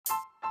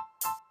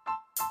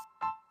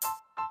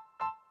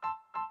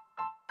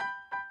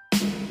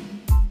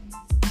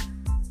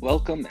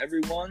Welcome,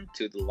 everyone,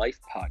 to the Life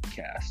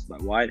Podcast by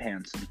Wyatt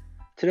Hanson.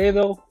 Today,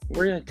 though,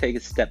 we're going to take a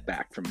step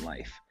back from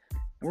life.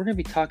 And we're going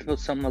to be talking about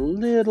something a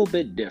little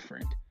bit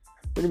different.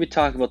 We're going to be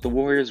talking about the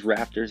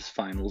Warriors-Raptors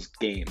finals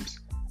games.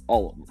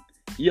 All of them.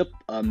 Yep,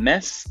 a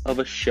mess of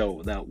a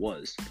show that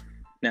was.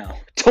 Now,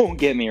 don't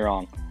get me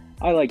wrong.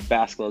 I like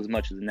basketball as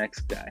much as the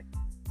next guy.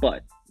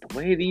 But the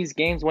way these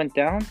games went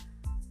down,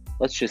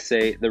 let's just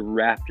say the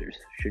Raptors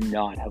should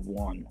not have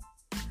won.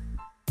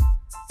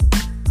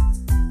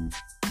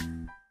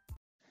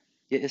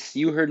 Yes,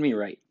 you heard me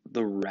right.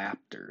 The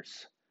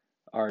Raptors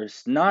are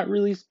not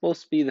really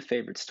supposed to be the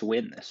favorites to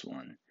win this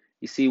one.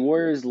 You see,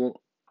 Warriors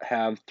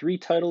have 3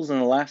 titles in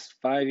the last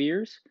 5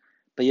 years,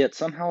 but yet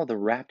somehow the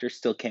Raptors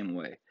still came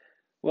away.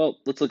 Well,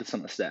 let's look at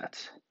some of the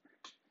stats.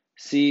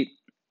 See,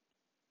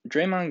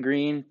 Draymond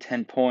Green,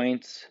 10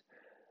 points.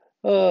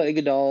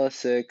 Iguodala,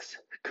 6.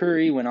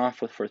 Curry went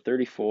off for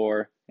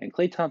 34. And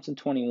Klay Thompson,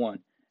 21.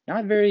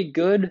 Not very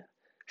good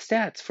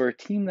stats for a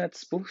team that's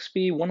supposed to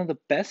be one of the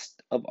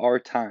best of our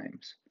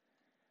times.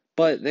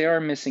 But they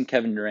are missing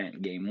Kevin Durant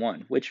in game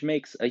 1, which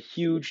makes a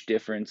huge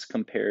difference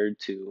compared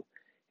to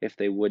if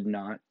they would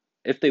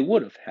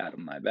have had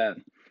him, my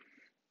bad.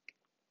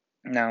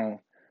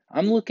 Now,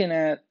 I'm looking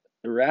at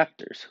the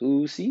Raptors,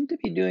 who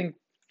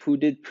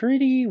did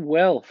pretty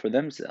well for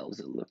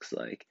themselves, it looks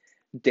like.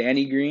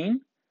 Danny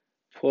Green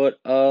put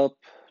up,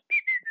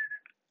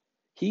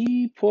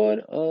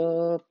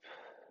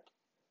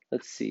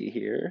 let's see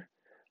here,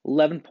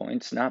 11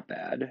 points, not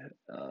bad.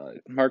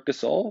 Marc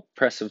Gasol,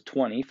 impressive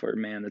 20 for a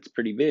man that's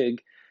pretty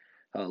big.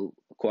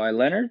 Kawhi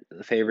Leonard,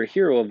 the favorite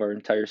hero of our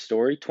entire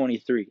story,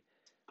 23.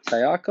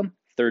 Siakam,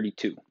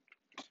 32.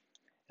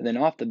 And then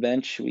off the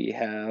bench, we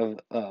have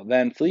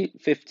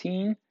VanVleet,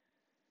 15.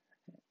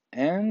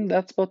 And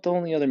that's about the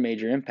only other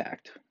major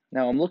impact.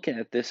 Now, I'm looking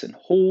at this, and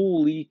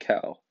holy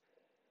cow.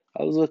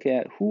 I was looking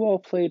at who all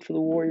played for the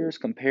Warriors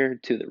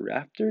compared to the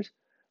Raptors.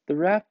 The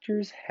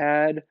Raptors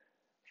had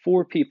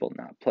 4 people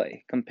not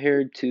play,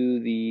 compared to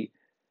the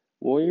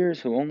Warriors,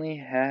 who only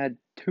had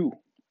 2.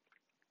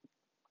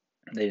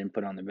 They didn't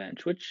put on the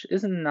bench, which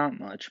isn't not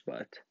much,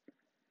 but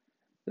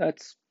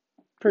that's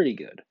pretty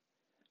good.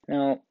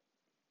 Now,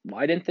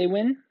 why didn't they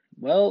win?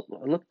 Well,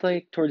 it looked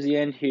like towards the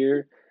end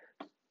here,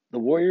 the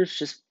Warriors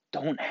just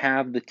don't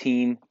have the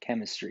team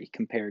chemistry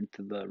compared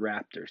to the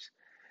Raptors.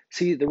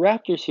 See, the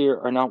Raptors here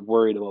are not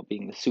worried about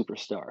being the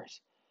superstars.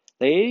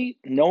 They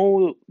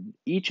know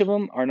each of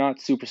them are not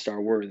superstar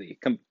worthy.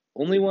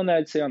 Only one that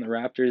I'd say on the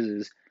Raptors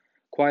is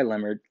Kawhi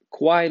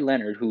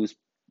Leonard, who's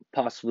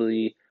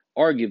possibly,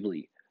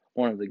 arguably,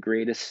 one of the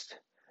greatest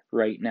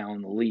right now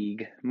in the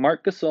league.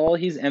 Marc Gasol,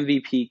 he's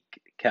MVP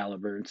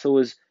caliber, and so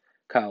is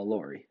Kyle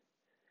Lowry.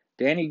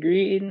 Danny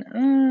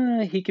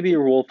Green, he could be a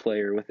role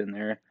player within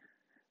there.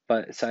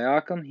 But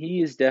Siakam,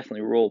 he is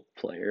definitely a role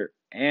player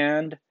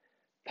and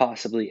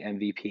possibly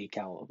MVP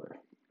caliber.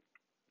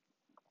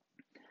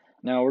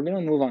 Now we're going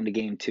to move on to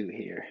game 2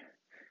 here.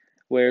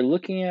 Where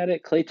looking at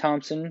it, Klay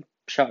Thompson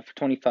shot for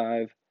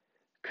 25,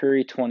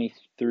 Curry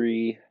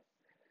 23,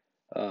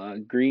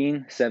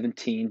 Green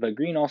 17, but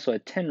Green also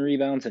had 10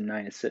 rebounds and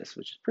 9 assists,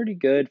 which is pretty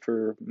good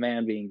for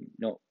man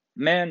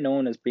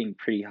known as being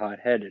pretty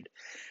hot-headed.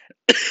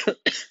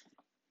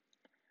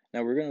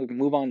 Now we're going to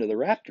move on to the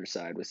Raptor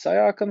side with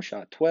Siakam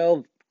shot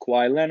 12,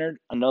 Kawhi Leonard,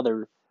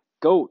 another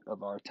GOAT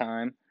of our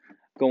time,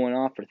 going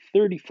off for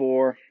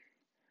 34,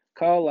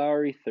 Kyle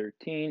Lowry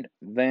 13,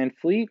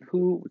 VanVleet,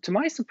 who to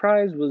my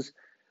surprise was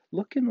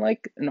looking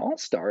like an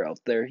all-star out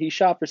there. He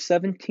shot for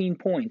 17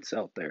 points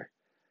out there.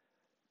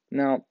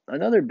 Now,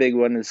 another big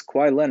one is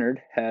Kawhi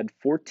Leonard had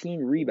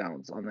 14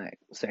 rebounds on that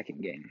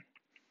second game.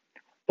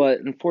 But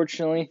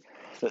unfortunately,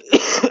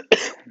 that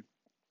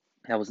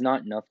was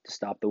not enough to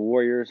stop the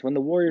Warriors when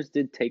the Warriors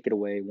did take it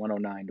away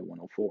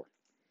 109-104.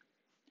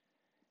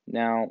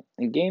 Now,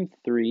 in game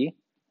 3,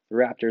 the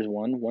Raptors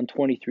won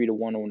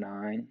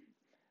 123-109.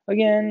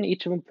 Again,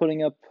 each of them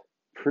putting up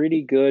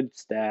pretty good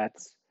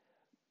stats.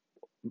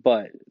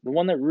 But the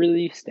one that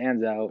really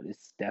stands out is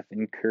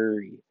Stephen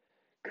Curry.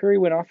 Curry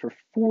went off for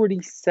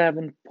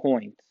 47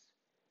 points.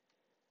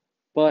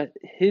 But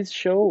his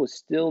show was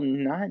still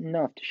not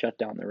enough to shut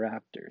down the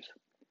Raptors.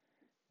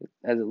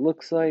 As it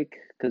looks like,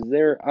 because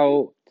they're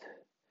out.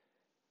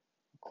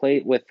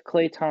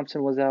 Klay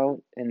Thompson was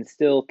out, and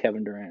still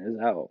Kevin Durant is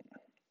out.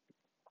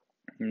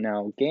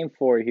 Now, game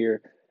 4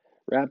 here,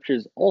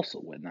 Raptors also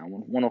win that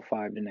one,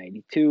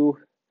 105-92,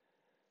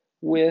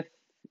 with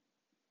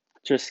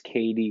just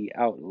KD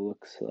out, it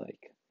looks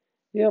like.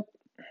 Yep.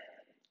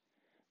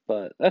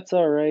 But that's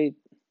all right.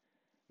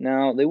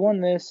 Now, they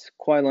won this.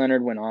 Kawhi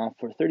Leonard went off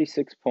for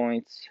 36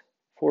 points,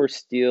 4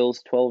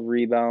 steals, 12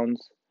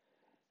 rebounds,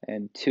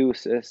 and 2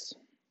 assists.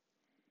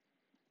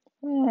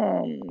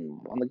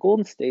 On the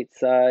Golden State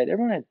side,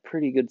 everyone had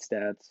pretty good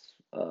stats.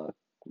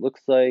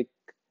 Looks like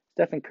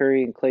Stephen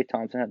Curry and Klay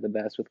Thompson had the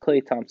best, with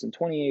Klay Thompson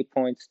 28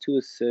 points, 2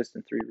 assists,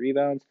 and 3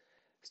 rebounds.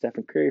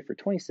 Stephen Curry for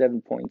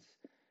 27 points,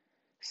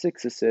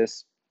 6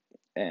 assists,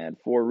 and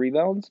 4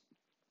 rebounds.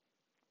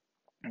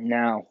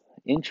 Now,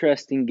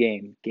 interesting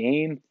game.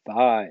 Game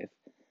 5.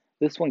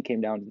 This one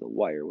came down to the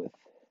wire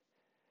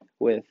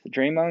with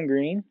Draymond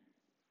Green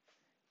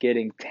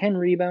getting 10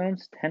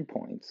 rebounds, 10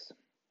 points.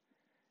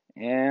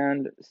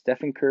 And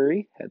Stephen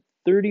Curry had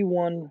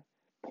 31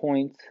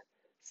 points,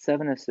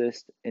 7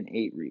 assists, and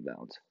 8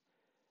 rebounds.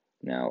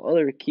 Now,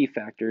 other key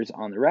factors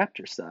on the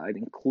Raptors side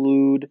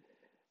include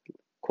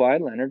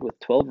Kawhi Leonard with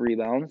 12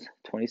 rebounds,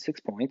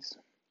 26 points.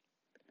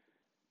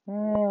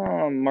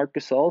 Marc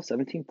Gasol,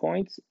 17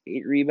 points,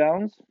 8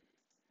 rebounds,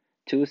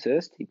 2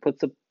 assists. He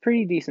puts up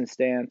pretty decent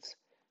stats.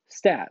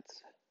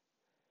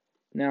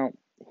 Now,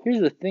 here's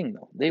the thing,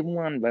 though. They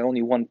won by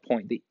only 1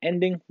 point. The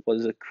ending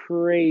was a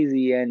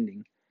crazy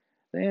ending.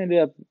 They ended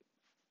up,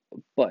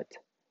 but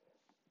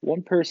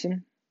one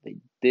person they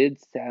did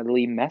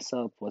sadly mess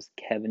up was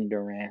Kevin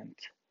Durant.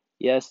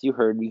 Yes, you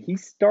heard me. He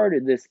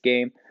started this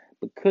game,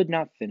 but could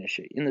not finish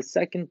it. In the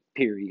second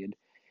period,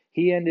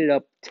 he ended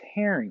up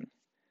tearing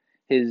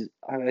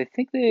I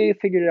think they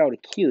figured it out,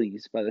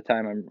 Achilles by the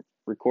time I'm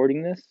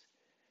recording this.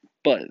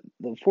 But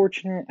the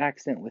fortunate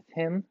accident with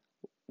him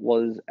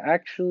was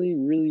actually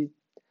really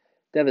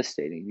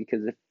devastating,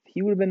 because if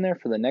he would have been there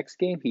for the next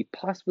game, he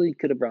possibly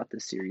could have brought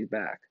this series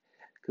back.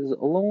 Because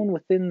alone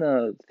within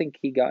I think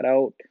he got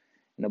out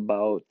in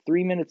about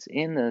 3 minutes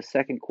in the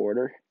second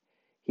quarter.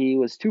 He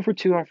was 2 for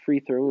 2 on free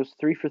throws,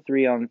 3 for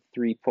 3 on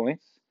 3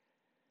 points,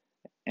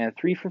 and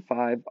 3 for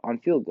 5 on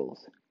field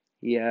goals.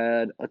 He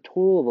had a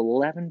total of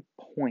 11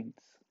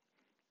 points.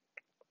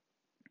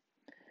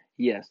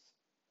 Yes,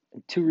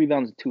 2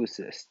 rebounds and 2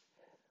 assists.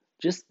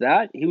 Just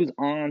that, he was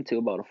on to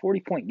about a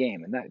 40-point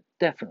game, and that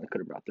definitely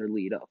could have brought their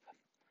lead up.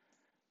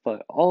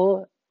 But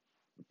all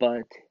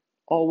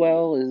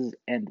well is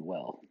end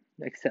well,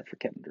 except for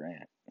Kevin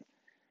Durant.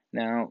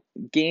 Now,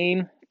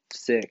 Game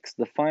 6,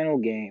 the final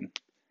game,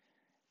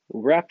 the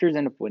Raptors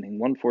end up winning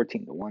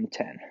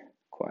 114-110.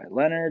 Kawhi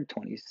Leonard,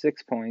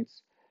 26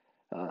 points.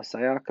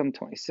 Siakam,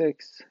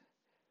 26.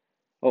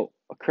 Oh,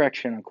 a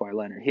correction on Kawhi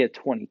Leonard. He had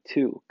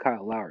 22.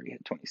 Kyle Lowry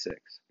had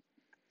 26.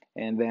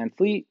 And Van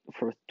Fleet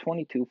for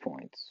 22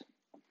 points.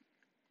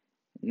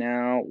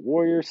 Now,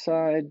 Warriors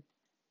side,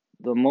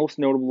 the most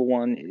notable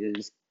one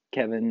is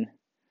Klay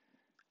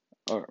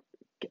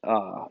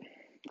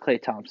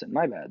Thompson.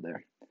 My bad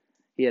there.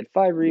 He had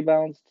 5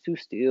 rebounds, 2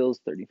 steals,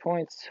 30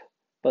 points.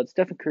 But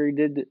Stephen Curry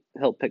did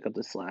help pick up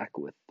the slack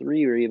with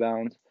 3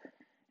 rebounds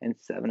and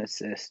 7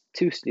 assists,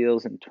 2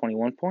 steals, and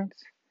 21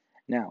 points.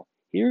 Now,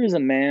 here is a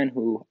man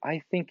who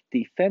I think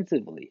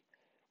defensively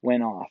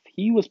went off.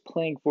 He was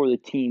playing for the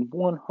team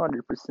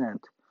 100%.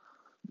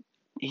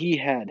 He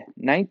had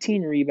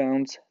 19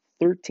 rebounds,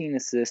 13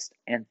 assists,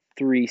 and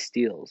 3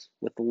 steals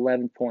with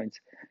 11 points.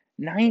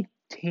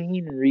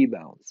 19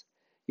 rebounds.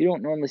 You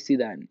don't normally see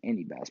that in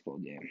any basketball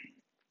game.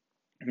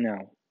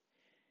 Now,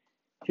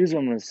 here's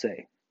what I'm going to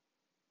say.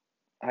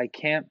 I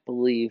can't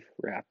believe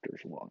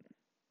Raptors won.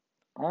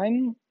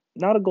 I'm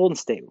not a Golden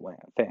State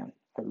fan.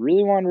 I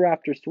really wanted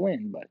Raptors to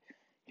win, but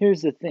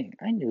here's the thing.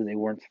 I knew they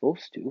weren't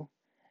supposed to.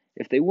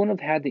 If they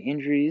wouldn't have had the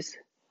injuries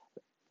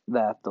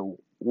that the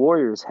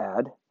Warriors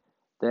had,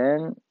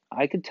 then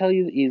I could tell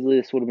you easily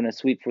this would have been a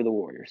sweep for the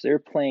Warriors. They're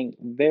playing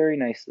very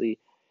nicely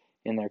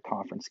in their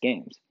conference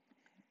games.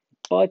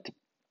 But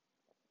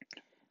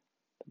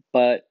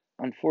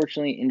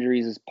unfortunately,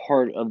 injuries is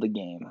part of the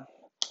game.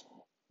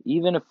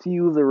 Even a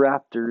few of the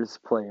Raptors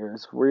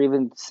players were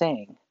even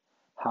saying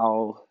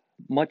how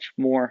much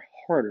more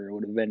harder it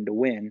would have been to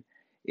win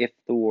if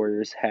the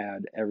Warriors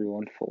had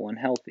everyone full and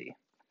healthy.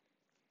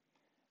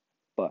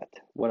 But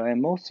what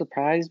I'm most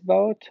surprised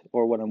about,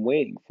 or what I'm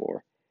waiting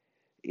for,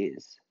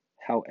 is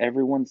how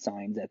everyone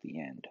signs at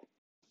the end.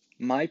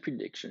 My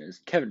prediction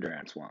is Kevin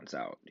Durant wants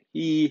out.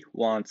 He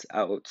wants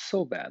out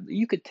so badly.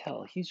 You could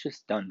tell he's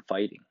just done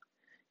fighting.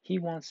 He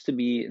wants to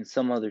be in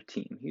some other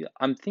team.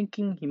 I'm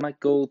thinking he might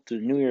go to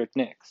the New York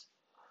Knicks.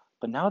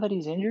 But now that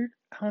he's injured,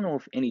 I don't know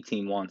if any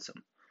team wants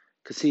him.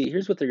 Because, see,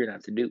 here's what they're going to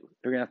have to do.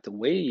 They're going to have to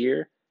wait a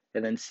year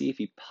and then see if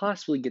he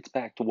possibly gets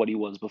back to what he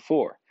was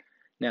before.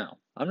 Now,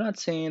 I'm not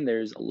saying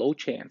there's a low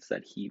chance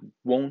that he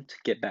won't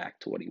get back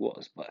to what he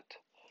was, but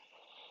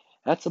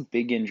that's a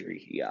big injury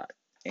he got.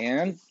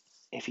 And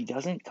if he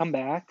doesn't come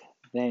back,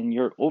 then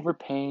you're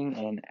overpaying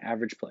an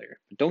average player.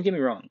 But don't get me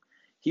wrong,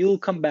 he'll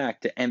come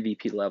back to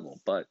MVP level,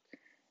 but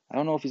I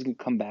don't know if he's going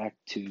to come back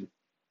to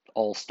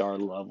all-star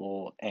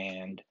level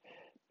and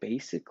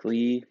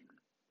basically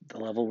the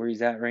level where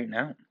he's at right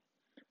now.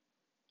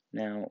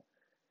 Now,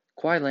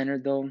 Kawhi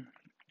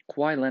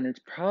Leonard's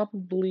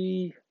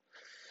probably,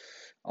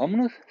 I'm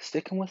going to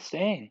stick him with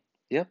staying.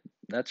 Yep,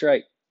 that's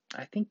right.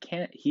 I think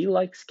he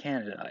likes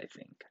Canada, I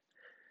think.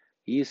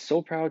 He is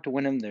so proud to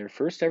win them their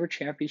first ever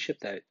championship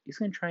that he's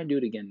going to try and do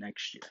it again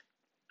next year.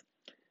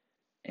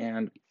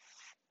 And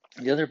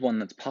the other one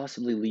that's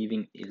possibly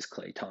leaving is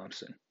Klay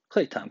Thompson.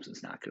 Klay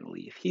Thompson's not going to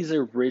leave. He's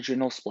the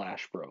original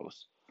Splash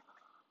Bros.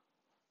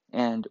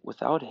 And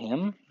without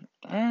him,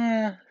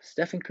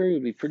 Stephen Curry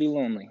would be pretty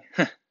lonely.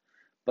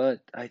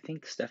 But I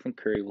think Stephen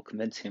Curry will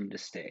convince him to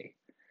stay.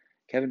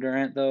 Kevin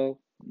Durant, though,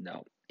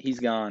 no. He's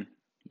gone.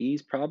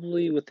 He's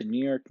probably with the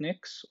New York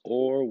Knicks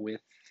or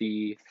with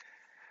the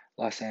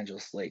Los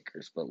Angeles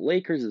Lakers. But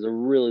Lakers is a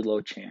really low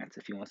chance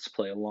if he wants to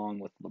play along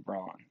with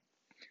LeBron.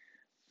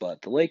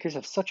 But the Lakers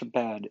have such a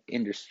bad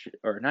industry,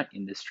 or not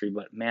industry,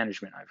 but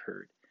management, I've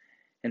heard.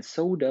 And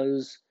so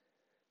does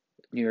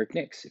New York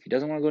Knicks. If he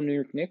doesn't want to go to New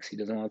York Knicks, he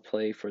doesn't want to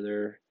play for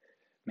their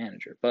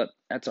manager. But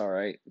that's all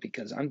right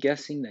because I'm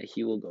guessing that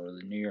he will go to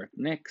the New York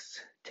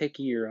Knicks, take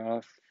a year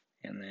off,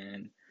 and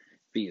then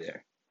be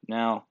there.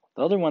 Now,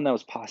 the other one that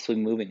was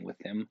possibly moving with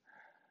him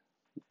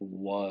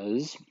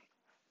was,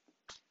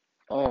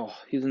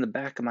 he's in the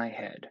back of my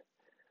head.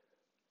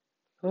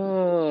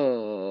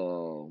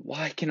 Oh,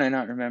 why can I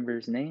not remember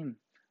his name?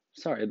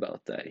 Sorry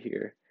about that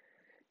here.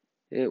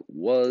 It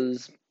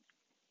was,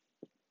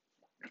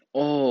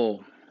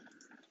 oh,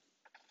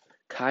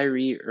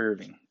 Kyrie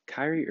Irving.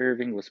 Kyrie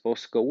Irving was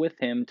supposed to go with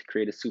him to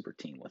create a super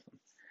team with him.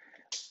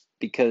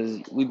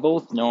 Because we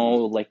both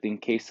know, like in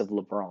case of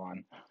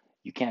LeBron,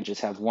 you can't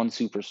just have one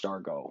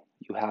superstar go.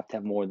 You have to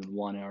have more than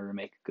one in order to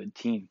make a good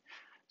team.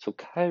 So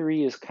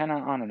Kyrie is kind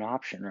of on an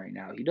option right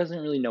now. He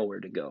doesn't really know where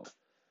to go.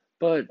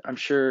 But I'm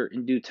sure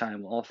in due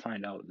time we'll all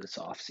find out this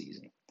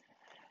offseason.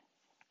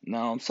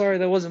 Now, I'm sorry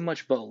that wasn't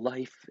much about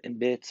life and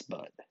bits,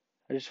 but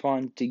I just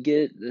wanted to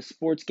get the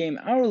sports game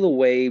out of the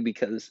way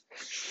because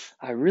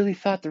I really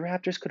thought the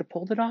Raptors could have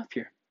pulled it off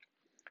here.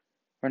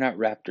 Or not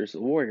Raptors,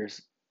 the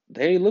Warriors.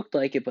 They looked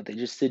like it, but they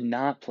just did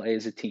not play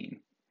as a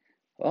team.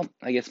 Well,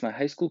 I guess my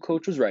high school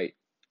coach was right.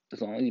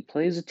 As long as you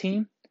play as a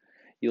team,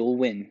 you'll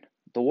win.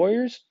 The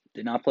Warriors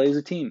did not play as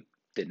a team,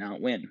 did not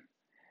win.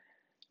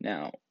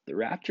 Now, the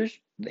Raptors,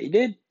 they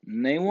did,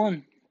 and they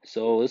won.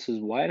 So this is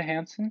Wyatt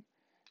Hanson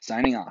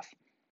signing off.